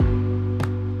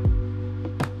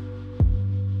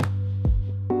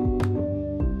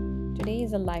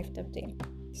life update.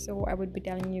 So I would be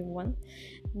telling you one,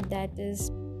 that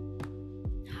is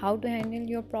how to handle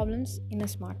your problems in a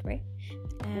smart way.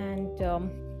 And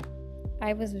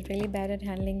I was really bad at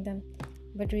handling them,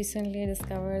 but recently I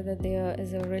discovered that there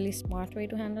is a really smart way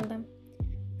to handle them.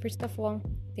 First of all,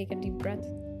 take a deep breath.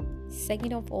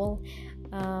 Second of all,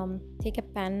 take a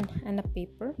pen and a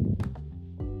paper.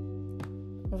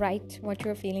 Write what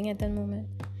you're feeling at that moment.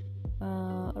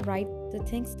 Write the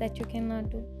things that you cannot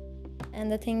do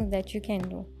and the things that you can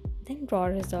do. Then draw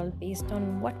a result based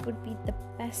on what would be the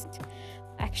best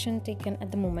action taken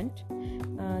at the moment,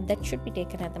 that should be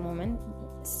taken at the moment.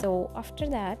 So after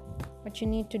that, what you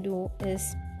need to do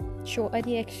is show a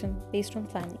reaction based on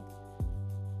planning.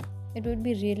 It would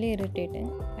be really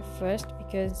irritating at first,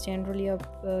 because generally a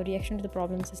reaction to the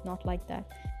problems is not like that.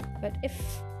 But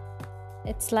if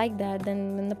it's like that,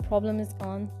 then when the problem is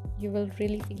gone, you will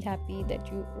really feel happy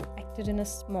that you acted in a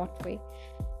smart way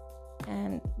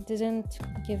and didn't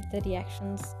give the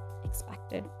reactions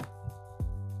expected.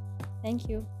 Thank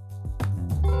you.